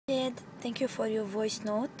Thank you for your voice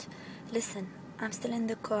note. Listen, I'm still in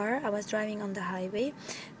the car. I was driving on the highway.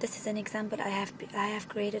 This is an example I have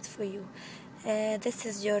created for you. This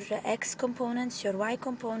is your x components, your y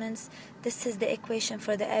components. This is the equation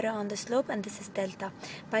for the error on the slope, and this is delta.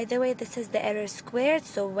 By the way, this is the error squared,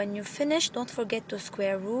 so when you finish, don't forget to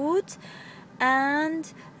square root,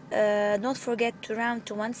 and don't forget to round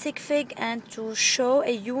to 1 sig fig and to show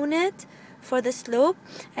a unit for the slope,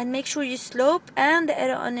 and make sure your slope and the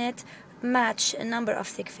error on it match a number of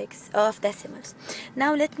sig figs of decimals.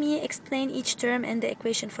 Now let me explain each term in the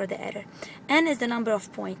equation for the error. N is the number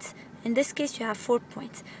of points. In this case you have 4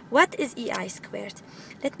 points. What is EI squared?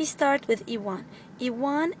 Let me start with E1.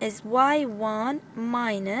 E1 is Y1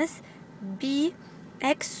 minus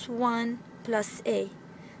BX1 plus A.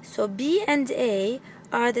 So B and A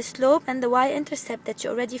are the slope and the y-intercept that you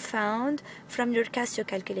already found from your Casio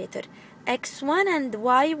calculator. X1 and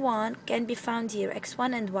Y1 can be found here,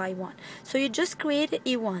 X1 and Y1. So you just create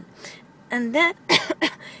E1. And then,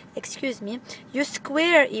 excuse me, you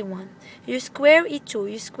square E1, you square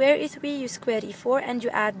E2, you square E3, you square E4, and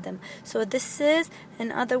you add them. So this is,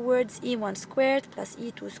 in other words, E1 squared plus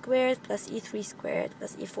E2 squared plus E3 squared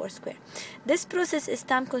plus E4 squared. This process is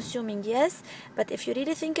time consuming, yes, but if you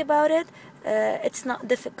really think about it, it's not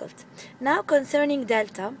difficult. Now concerning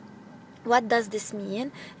delta, what does this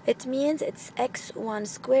mean? It means it's x1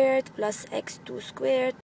 squared plus x2 squared